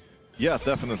 Broxah? Yeah,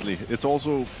 definitely. It's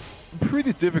also a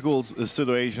pretty difficult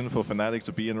situation for Fnatic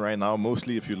to be in right now.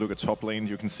 Mostly if you look at top lane,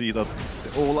 you can see that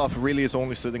Olaf really is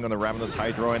only sitting on a Ravenous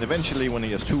Hydra, and eventually when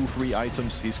he has 2 free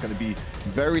items, he's going to be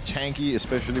very tanky,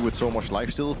 especially with so much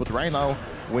lifesteal. But right now,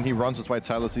 when he runs at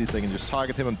Vitality, they can just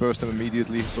target him and burst him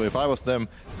immediately. So if I was them,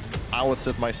 I would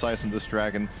set my sights on this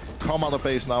dragon. Come out of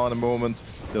base now in a moment.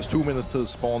 There's 2 minutes till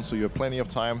spawn, so you have plenty of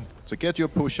time to get your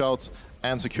push out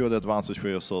and secure the advantage for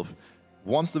yourself.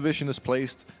 Once the vision is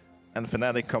placed and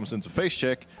Fnatic comes into face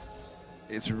check,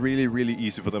 it's really, really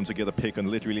easy for them to get a pick on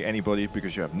literally anybody,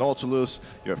 because you have Nautilus,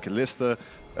 you have Kalista,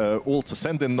 ult to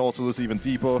send in Nautilus even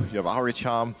deeper, you have Ahri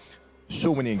Charm,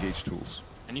 so many engaged tools.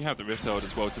 And you have the Rift Herald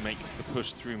as well to make the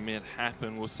push through mid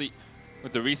happen. We'll see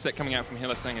with the reset coming out from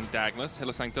Hylissang and Daglas.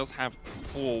 Hylissang does have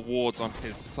 4 wards on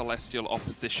his Celestial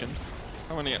opposition.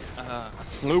 Only a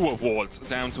slew of wards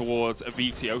down towards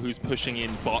Vetheo, who's pushing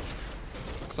in bot.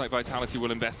 Looks like Vitality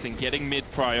will invest in getting mid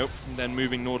prio, and then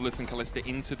moving Nautilus and Kalista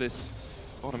into this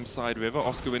bottom side river.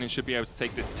 Oscarinin should be able to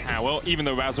take this tower. Even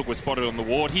though Razork was spotted on the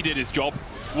ward, he did his job.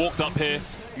 Walked up here,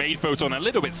 made Photon a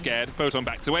little bit scared. Photon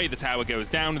backs away, the tower goes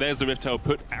down. There's the Rift Herald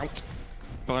put out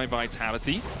by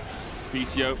Vitality.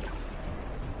 Vetheo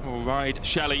will ride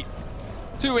Shelly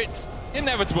to its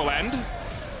inevitable end.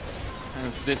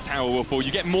 As this tower will fall.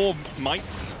 You get more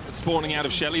mites spawning out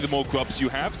of Shelly the more grubs you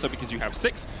have. So because you have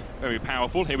 6, very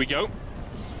powerful. Here we go.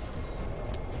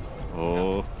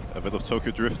 Oh, a bit of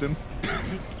Tokyo drifting.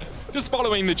 Just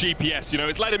following the GPS, you know,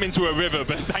 it's led him into a river,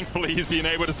 but thankfully he's been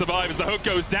able to survive as the hook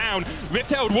goes down.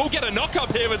 Rift Herald will get a knock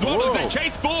up here as well. Whoa. As they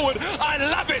chase forward. I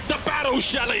love it, the battle,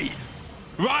 Shelly!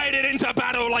 Ride it into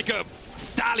battle like a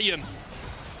stallion.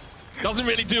 Doesn't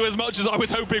really do as much as I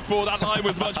was hoping for. That line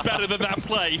was much better than that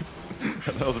play.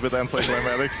 That was a bit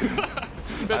anticlimactic.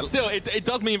 But still, it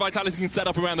does mean Vitality can set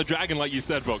up around the dragon, like you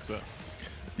said, Broxah.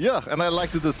 Yeah, and I like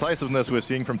the decisiveness we're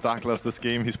seeing from Daglas this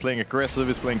game. He's playing aggressive,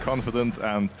 he's playing confident,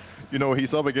 and, you know,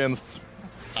 he's up against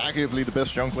arguably the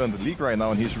best jungler in the league right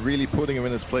now, and he's really putting him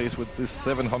in his place with this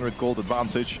 700 gold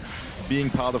advantage, being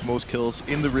part of most kills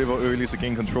in the river early to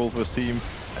gain control for his team.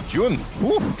 And Jun,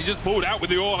 whew. He just pulled out with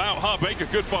the all-out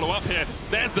Heartbreaker. Good follow-up here.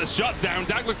 There's the shutdown.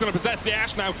 Daglas going to possess the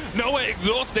Ashe now. Noah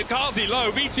exhausted. Carzzy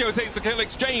low. Vetheo takes the kill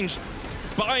exchange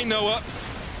by Noah.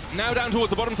 Now down towards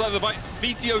the bottom side of the fight.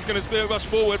 Veteo's going to spirit rush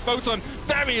forward. Photon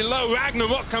very low.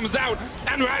 Ragnarok comes out.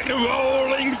 And Ragnar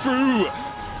rolling through.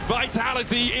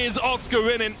 Vitality is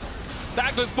Oscarinin.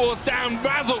 Daglas forced down,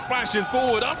 Razork flashes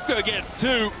forward, Oscar gets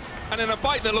 2. And in a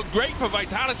fight that looked great for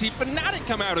Vitality, Fnatic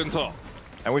come out on top.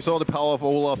 And we saw the power of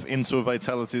Olaf into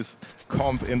Vitality's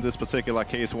comp in this particular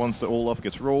case. Once the Olaf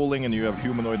gets rolling and you have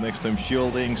Humanoid next to him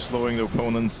shielding, slowing the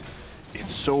opponents,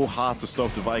 it's so hard to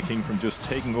stop the Viking from just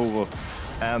taking over.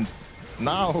 And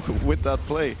now, with that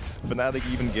play,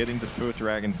 Fnatic even getting the third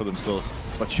dragon for themselves.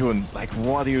 But Jun, like,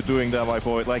 what are you doing there, my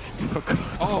boy? Like,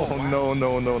 oh wow.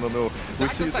 No. We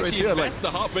see it right here. Like, the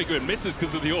Heartbreaker and misses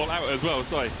because of the all-out as well,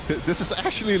 sorry. This is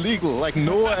actually illegal. Like,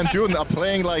 Noah and Jun are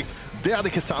playing like, they're the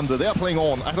Cassandra, they're playing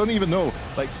on. I don't even know.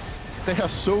 Like, they are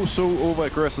so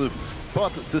over-aggressive.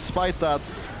 But despite that,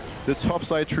 this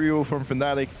topside trio from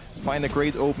Fnatic find a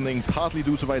great opening, partly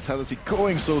due to Vitality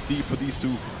going so deep for these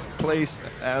two plays,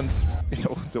 and you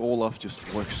know, the Olaf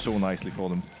just works so nicely for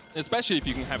them. Especially if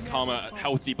you can have Karma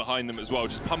healthy behind them as well,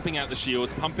 just pumping out the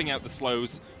shields, pumping out the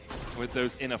slows with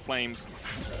those inner flames.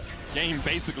 Game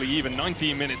basically even,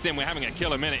 19 minutes in, we're having a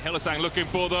killer minute. Hylissang looking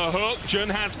for the hook, Jun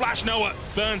has flash, Noah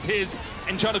burns his,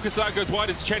 Enchanted Crystal goes wide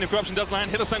as the Chain of Corruption does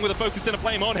land. Hylissang with a focus inner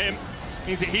flame on him.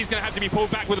 Means that he's going to have to be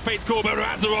pulled back with a Fate's Call, but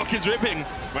Razork is ripping.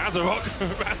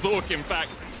 Razork in fact,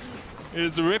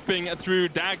 is ripping through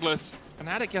Daglas.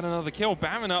 Fnatic get another kill,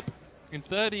 Baron up in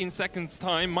 13 seconds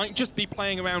time. Might just be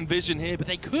playing around vision here, but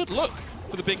they could look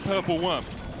for the big purple worm.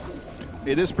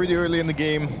 It is pretty early in the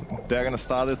game. They're going to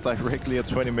start it directly at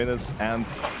 20 minutes, and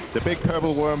the big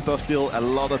purple worm does deal a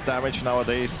lot of damage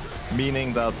nowadays,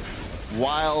 meaning that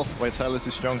while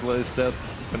Vitality's jungler is dead,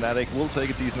 Fnatic will take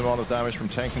a decent amount of damage from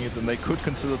tanking it, and they could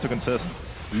consider to contest.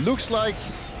 Looks like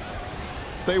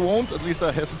they won't, at least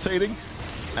they're hesitating.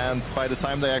 And by the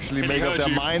time they actually make up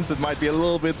their minds, it might be a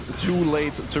little bit too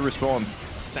late to respond.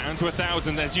 Down to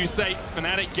 1,000, as you say.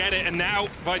 Fnatic get it, and now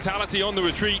Vitality on the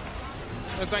retreat.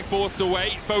 Hylissang forced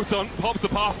away. Photon pops the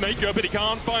Pathmaker, but he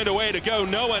can't find a way to go.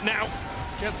 Noah now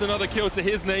gets another kill to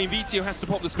his name. Vetheo has to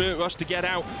pop the Spirit Rush to get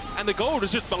out. And the gold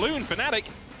is just ballooned. Fnatic,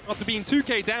 after being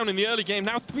 2k down in the early game,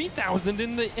 now 3,000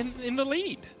 in the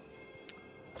lead.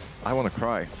 I want to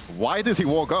cry. Why did he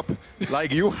walk up?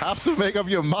 Like, you have to make up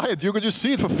your mind. You could just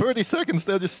see it for 30 seconds.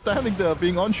 They're just standing there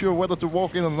being unsure whether to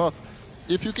walk in or not.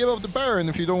 If you give up the Baron,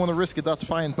 if you don't want to risk it, that's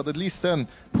fine. But at least then,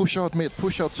 push out mid,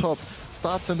 push out top.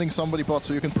 Start sending somebody bot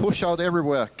so you can push out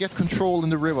everywhere. Get control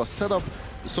in the river. Set up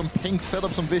some pink, set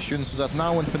up some vision so that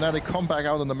now when Fnatic come back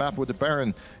out on the map with the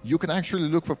Baron, you can actually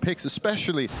look for picks,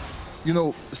 especially, you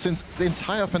know, since the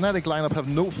entire Fnatic lineup have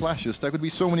no flashes. There could be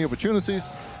so many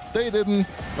opportunities. They didn't.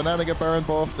 Fnatic get Baron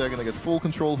buff. They're going to get full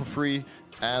control for free.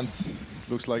 And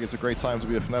looks like it's a great time to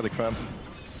be a Fnatic fan.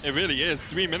 It really is.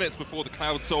 3 minutes before the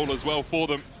Cloud Soul as well for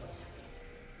them.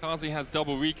 Carzzy has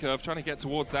double recurve, trying to get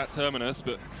towards that terminus,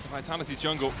 but Vitality's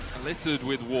jungle littered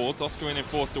with wards. Oscarinin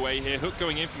forced away here. Hook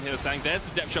going in from Hylissang. There's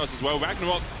the depth charge as well.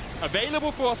 Ragnarok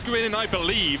available for Oscarinin, I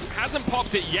believe. Hasn't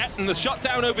popped it yet, and the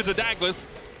shutdown over to Daglas.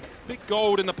 Big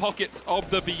gold in the pockets of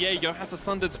the Viego. Has a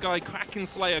Sundered Sky Kraken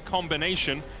Slayer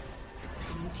combination.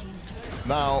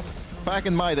 Now, back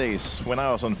in my days, when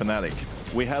I was on Fnatic,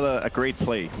 we had a great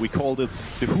play. We called it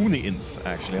the Huni-int,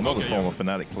 actually, another form of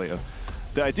Fnatic player.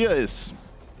 The idea is,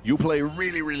 you play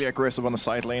really aggressive on the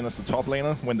side lane as the top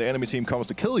laner. When the enemy team comes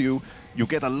to kill you, you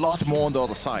get a lot more on the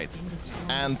other side.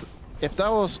 And if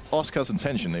that was Oscar's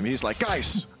intention, I mean, he's like,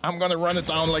 guys, I'm gonna run it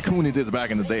down like Huni did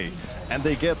back in the day. And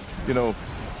they get, you know,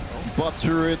 bot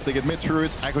turrets, they get mid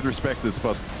turrets, I could respect it,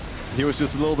 but he was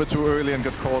just a little bit too early and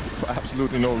got caught for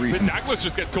absolutely no reason. But Daglas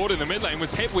just gets caught in the mid lane,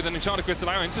 was hit with an Enchanted Crystal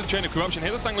Arrow into the Chain of Corruption.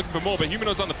 Hylissang looking for more, but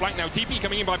Humanoid's on the flank now. TP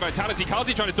coming in by Vitality.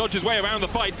 Carzzy trying to dodge his way around the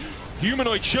fight.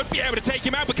 Humanoid should be able to take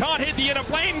him out, but can't hit the inner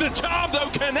flame. The charm, though,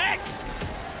 connects.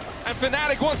 And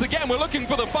Fnatic, once again, we're looking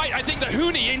for the fight. I think the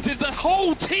Huni-int is the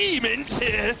whole team int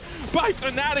here by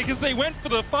Fnatic as they went for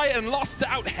the fight and lost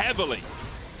out heavily.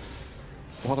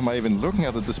 What am I even looking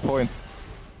at this point?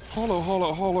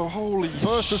 Holy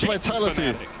First it's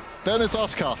Vitality, Fnatic. then it's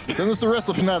Oscar, then it's the rest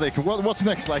of Fnatic. What's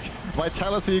next? Like,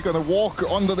 Vitality gonna walk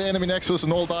under the enemy nexus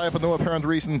and all die for no apparent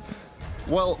reason?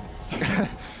 Well,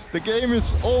 the game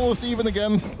is almost even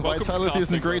again. Vitality is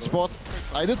in a great spot.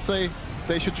 I did say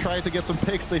they should try to get some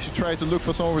picks, they should try to look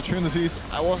for some opportunities.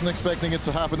 I wasn't expecting it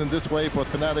to happen in this way, but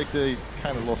Fnatic, they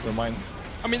kind of lost their minds.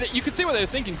 I mean, you could see what they were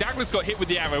thinking. Daglas got hit with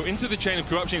the arrow into the Chain of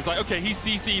Corruption. He's like, okay, he's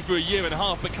CC for a year and a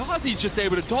half, but Carzzy's just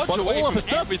able to dodge away Olaf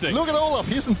from everything. Look at Olaf,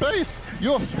 he's in base.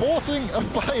 You're forcing a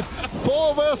fight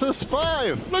 4 versus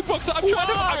 5. Look, Broxah, I'm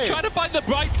trying to find the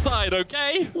bright side,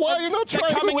 okay? Why are you not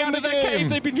trying to win the game? Cave,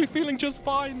 they've been feeling just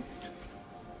fine.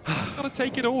 Gotta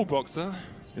take it all, Broxah.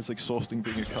 It's exhausting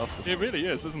being a caster. It really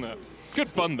is, isn't it? Good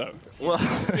fun, though. Well,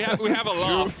 we have a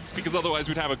laugh, because otherwise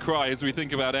we'd have a cry as we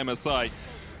think about MSI.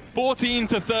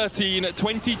 14-13,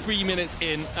 23 minutes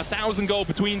in, 1,000 gold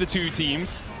between the two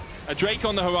teams. A Drake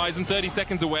on the horizon, 30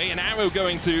 seconds away. An arrow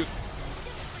going to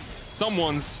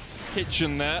someone's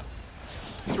kitchen there,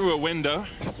 through a window.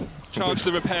 Charge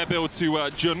the repair build to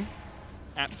Jun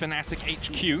at Fnatic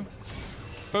HQ.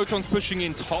 Photon's pushing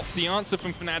in top. The answer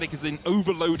from Fnatic is in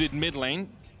overloaded mid lane.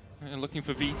 Looking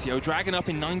for Vetheo. Dragon up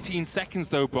in 19 seconds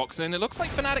though, Broxah, and it looks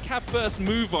like Fnatic have first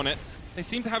move on it. They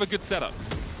seem to have a good setup.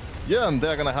 Yeah, and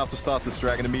they're gonna have to start this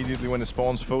Dragon immediately when it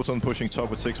spawns. Photon pushing top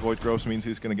with 6 Void Growths means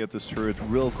he's gonna get this turret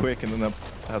real quick, and then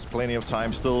has plenty of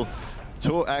time still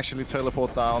to actually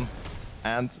teleport down.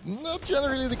 And not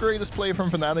generally the greatest play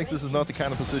from Fnatic. This is not the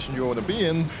kind of position you want to be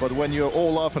in, but when you're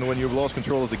Olaf and when you've lost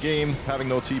control of the game, having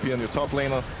no TP on your top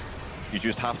laner, you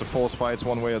just have to force fights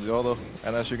one way or the other.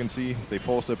 And as you can see, they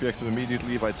force the objective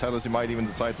immediately. Vitality might even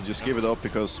decide to just give it up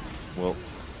because, well,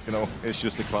 you know, it's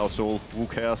just a Cloud Soul. Who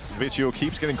cares? Viego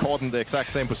keeps getting caught in the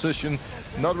exact same position,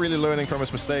 not really learning from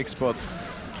his mistakes, but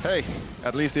hey,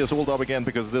 at least he has ult up again,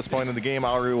 because at this point in the game,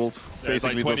 Ahri ult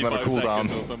basically doesn't have a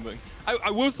cooldown. Or something. I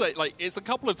will say, like, it's a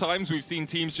couple of times we've seen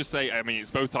teams just say, I mean, it's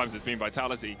both times it's been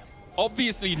Vitality,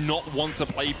 obviously not want to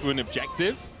play for an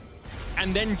objective,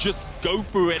 and then just go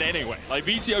through it anyway. Like,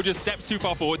 Vetheo just steps too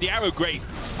far forward. The arrow, great.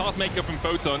 Pathmaker from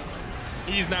Photon.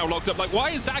 He's now locked up. Like,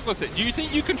 why is Daglas it? Do you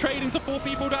think you can trade into 4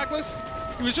 people, Daglas?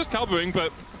 He was just covering,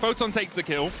 but Photon takes the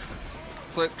kill.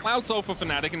 So it's Cloud Soul for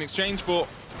Fnatic in exchange for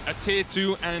a tier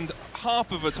 2 and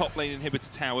half of a top lane inhibitor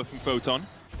tower from Photon.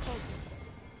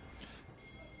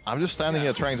 I'm just standing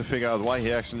here trying to figure out why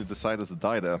he actually decided to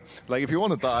die there. Like, if you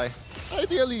want to die,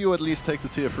 ideally you at least take the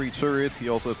tier 3 turret. He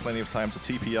also has plenty of time to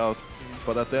TP out.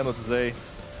 But at the end of the day,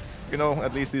 you know,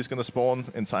 at least he's going to spawn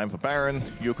in time for Baron.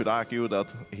 You could argue that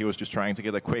he was just trying to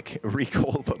get a quick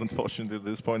recall, but unfortunately at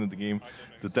this point in the game,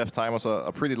 the death timers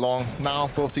are pretty long. Now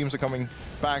both teams are coming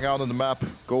back out on the map.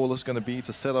 Goal is going to be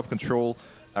to set up control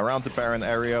around the Baron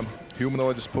area.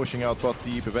 Humanoid is pushing out bot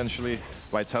deep. Eventually,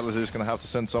 Vitality is going to have to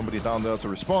send somebody down there to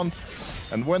respond.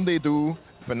 And when they do,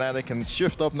 Fnatic can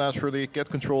shift up naturally, get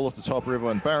control of the top river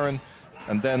and Baron,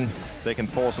 and then they can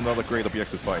force another great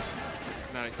objective fight.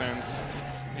 Fnatic fans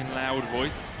in loud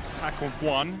voice. Attack on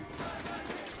 1.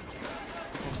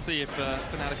 We'll see if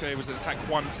Fnatic are able to attack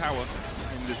 1 tower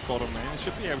in this bottom lane. They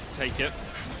should be able to take it.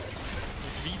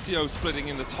 It's Vetheo splitting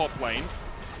in the top lane.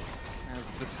 As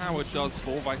the tower does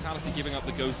fall, Vitality giving up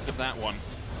the ghost of that one.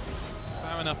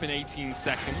 Baron up in 18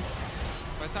 seconds.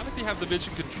 Vitality have the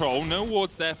vision control. No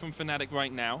wards there from Fnatic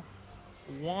right now.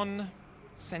 1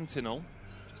 Sentinel.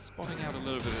 Spotting out a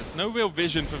little bit of this. No real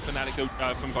vision from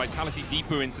Fnatic, from Vitality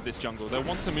deeper into this jungle. They'll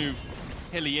want to move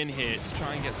Hilly in here to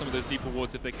try and get some of those deeper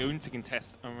wards if they're going to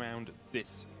contest around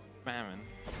this Baron.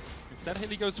 Instead,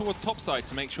 Hilly goes towards top side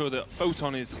to make sure that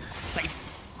Photon is safe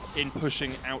in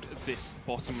pushing out this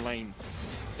bottom lane.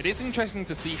 It is interesting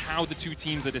to see how the two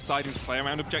teams are deciding to play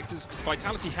around objectives, because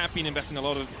Vitality have been investing a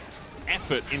lot of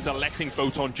effort into letting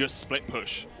Photon just split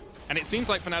push. And it seems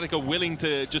like Fnatic are willing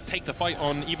to just take the fight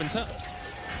on even terms.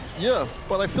 Yeah,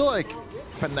 but I feel like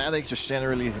Fnatic just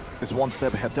generally is one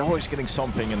step ahead. They're always getting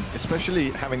something, and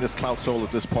especially having this Cloud Soul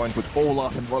at this point with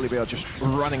Olaf and Volibear just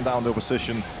running down their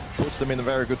position puts them in a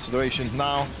very good situation.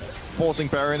 Now, forcing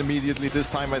Baron immediately. This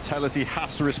time Vitality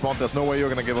has to respond. There's no way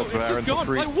you're going to give up Baron for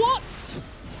free. Like, what?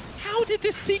 How did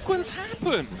this sequence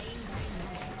happen?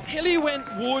 Hilly went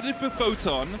warded for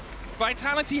Photon.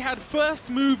 Vitality had first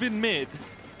move in mid.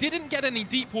 Didn't get any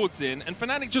deep wards in, and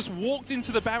Fnatic just walked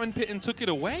into the Baron pit and took it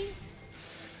away?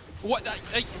 What?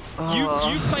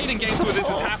 You've played in games where this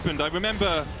has happened. I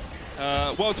remember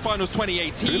World's Finals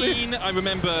 2018. Really? I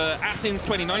remember Athens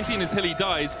 2019 as Hilly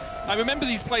dies. I remember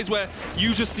these plays where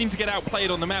you just seem to get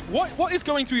outplayed on the map. What is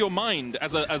going through your mind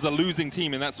as a losing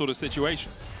team in that sort of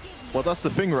situation? Well, that's the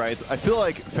thing, right? I feel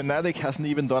like Fnatic hasn't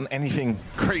even done anything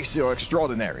crazy or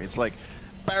extraordinary. It's like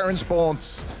Baron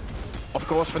spawns. Of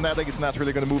course, Fnatic is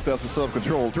naturally going to move there to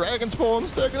self-control. Dragon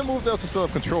spawns, they're going to move there to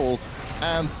self-control.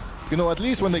 And, you know, at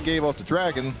least when they gave up the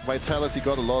Dragon, Vitality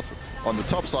got a lot on the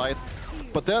top side.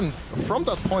 But then, from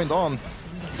that point on,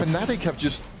 Fnatic have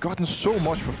just gotten so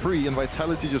much for free, and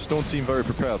Vitality just don't seem very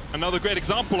prepared. Another great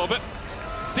example of it.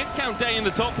 Discount day in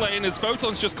the top lane as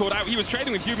Photon's just caught out. He was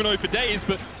trading with Humanoid for days,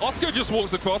 but Oscar just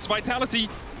walks across. Vitality,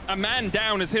 a man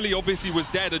down as Hilly obviously was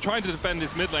dead, are trying to defend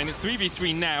this mid lane. It's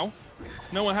 3v3 now.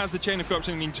 No one has the Chain of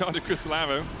Corruption and the Enchanted Crystal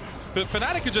Arrow. But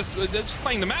Fnatic are just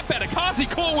playing the map better. Carzzy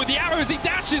caught with the arrows. He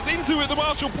dashes into it. The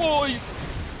Martial Poise.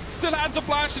 Still had the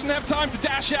flash. Didn't have time to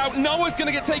dash out. Noah's going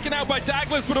to get taken out by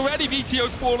Daglas, but already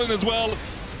Vetheo's fallen as well.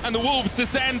 And the Wolves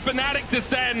descend. Fnatic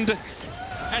descend.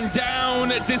 And down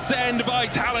descend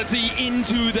Vitality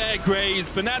into their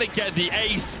graves. Fnatic get the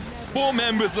ace. 4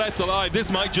 members left alive.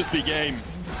 This might just be game.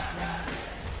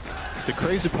 The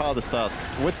crazy part is that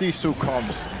with these two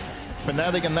comps,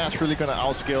 Fnatic are naturally going to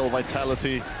outscale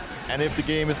Vitality, and if the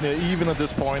game is near even at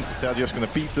this point, they're just going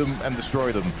to beat them and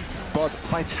destroy them. But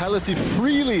Vitality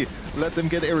freely let them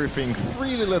get everything,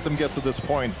 freely let them get to this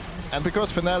point. And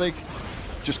because Fnatic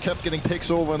just kept getting picks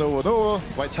over and over and over,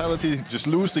 Vitality just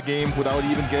lose the game without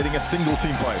even getting a single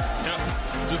team fight.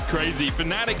 Yeah, just crazy.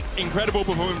 Fnatic, incredible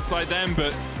performance by them,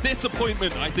 but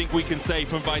disappointment, I think we can say,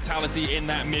 from Vitality in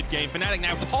that mid-game. Fnatic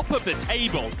now top of the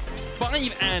table,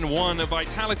 5-1.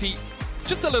 Vitality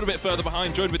just a little bit further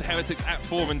behind, joined with Heretics at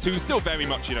 4-2. Still very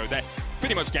much, you know, they're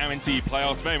pretty much guaranteed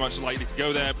playoffs, very much likely to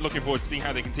go there. Looking forward to seeing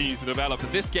how they continue to develop.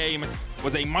 But this game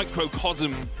was a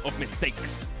microcosm of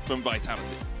mistakes from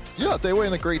Vitality. Yeah, they were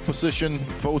in a great position.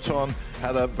 Photon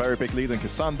had a very big lead in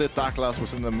Carzzy. Daglas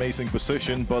was in an amazing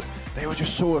position, but they were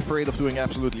just so afraid of doing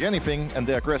absolutely anything, and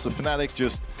the aggressive Fnatic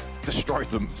just destroyed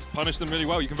them. Punished them really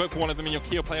well. You can vote for one of them in your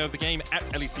Key Player of the Game at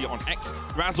LEC on X.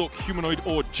 Razork, Humanoid,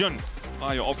 or Jun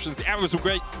are your options. The arrows were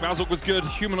great. Razork was good.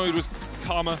 Humanoid was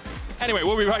calmer. Anyway,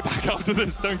 we'll be right back after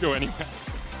this. Don't go anywhere.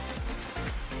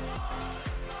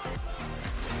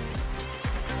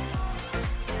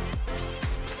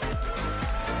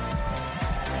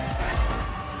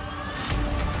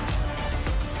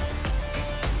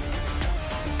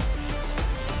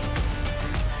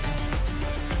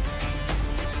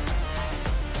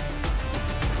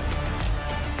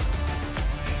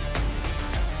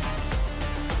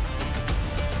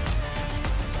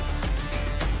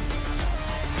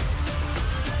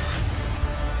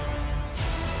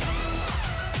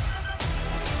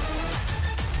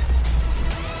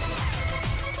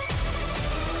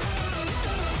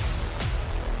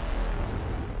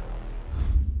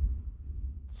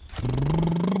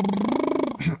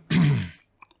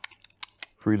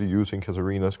 Freely using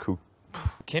Carzzy's cook.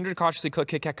 Kindred cautiously cooked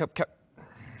Kit Kat cupcake.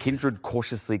 Kindred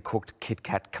cautiously cooked Kit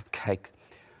Kat cupcake.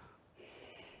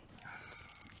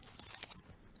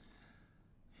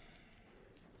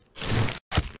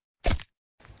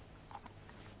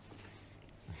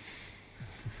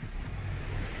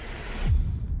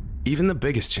 Even the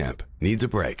biggest champ needs a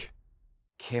break.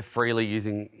 Carefreely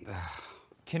using...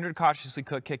 Kindred cautiously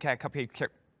cooked Kit Kat cupcake.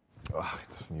 Oh, it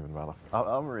doesn't even matter.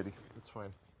 I'm ready. It's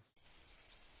fine.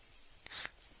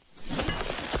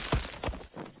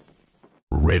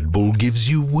 Red Bull gives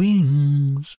you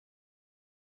wings.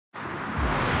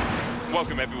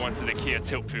 Welcome everyone to the Kia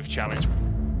Tilt Proof Challenge.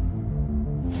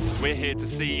 We're here to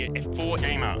see if 4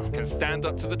 gamers can stand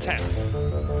up to the test.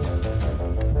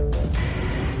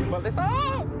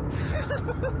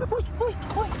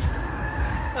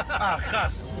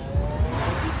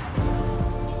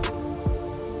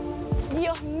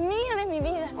 Dios mío de mi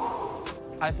vida.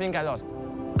 I think I lost.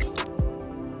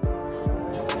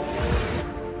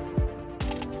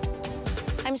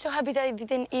 I'm so happy that I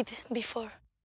didn't eat before.